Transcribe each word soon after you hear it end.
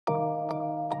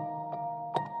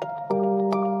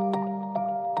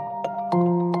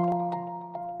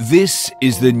This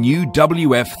is the new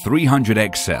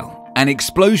WF-300XL, an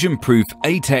explosion-proof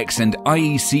ATEX and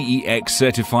IECEx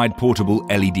certified portable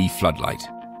LED floodlight.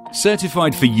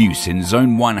 Certified for use in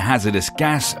Zone 1 hazardous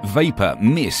gas, vapor,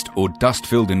 mist or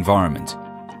dust-filled environment.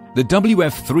 The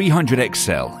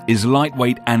WF-300XL is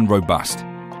lightweight and robust.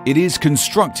 It is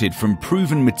constructed from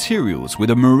proven materials with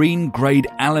a marine-grade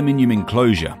aluminium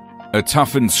enclosure, a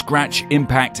toughened scratch,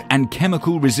 impact and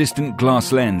chemical-resistant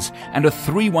glass lens, and a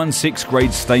 316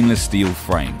 grade stainless steel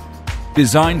frame.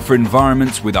 Designed for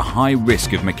environments with a high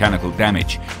risk of mechanical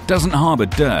damage, doesn't harbour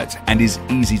dirt and is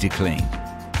easy to clean.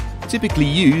 Typically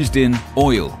used in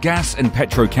oil, gas and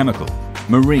petrochemical,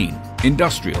 marine,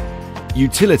 industrial,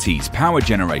 utilities, power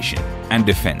generation and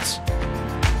defence.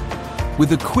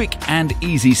 With a quick and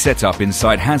easy setup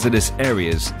inside hazardous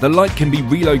areas, the light can be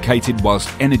relocated whilst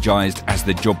energised as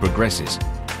the job progresses.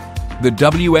 The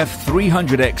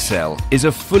WF-300XL is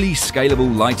a fully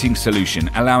scalable lighting solution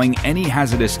allowing any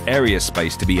hazardous area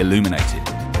space to be illuminated.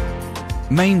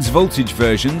 Mains voltage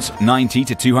versions, 90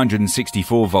 to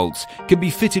 264 volts, can be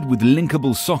fitted with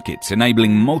linkable sockets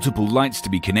enabling multiple lights to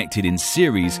be connected in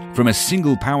series from a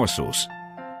single power source.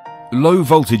 Low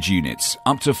voltage units,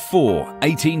 up to 4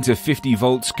 18 to 50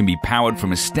 volts, can be powered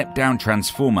from a step-down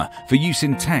transformer for use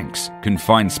in tanks,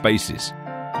 confined spaces.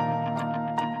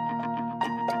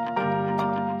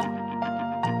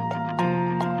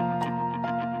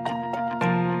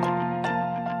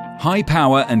 High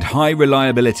power and high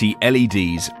reliability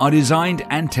LEDs are designed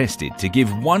and tested to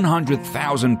give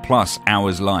 100,000 plus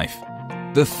hours life.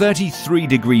 The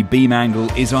 33-degree beam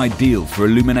angle is ideal for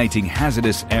illuminating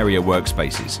hazardous area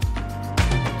workspaces.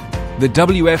 The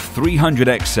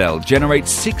WF-300XL generates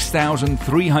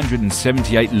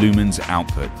 6,378 lumens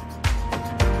output.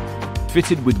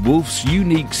 Fitted with Wolf's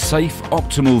unique safe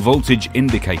optimal voltage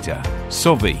indicator,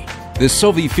 SOVI. The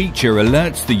SOVI feature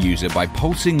alerts the user by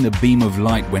pulsing the beam of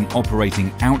light when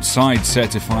operating outside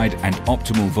certified and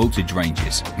optimal voltage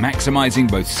ranges, maximizing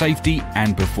both safety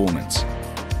and performance.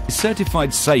 It's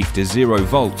certified safe to 0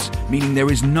 volts, meaning there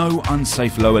is no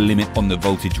unsafe lower limit on the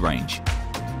voltage range.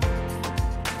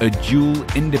 A dual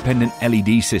independent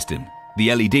LED system.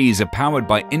 The LEDs are powered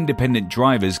by independent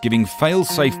drivers, giving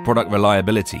fail-safe product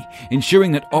reliability,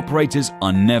 ensuring that operators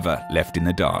are never left in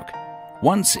the dark.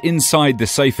 Once inside the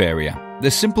safe area,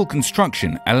 the simple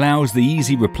construction allows the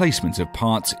easy replacement of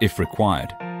parts if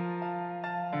required.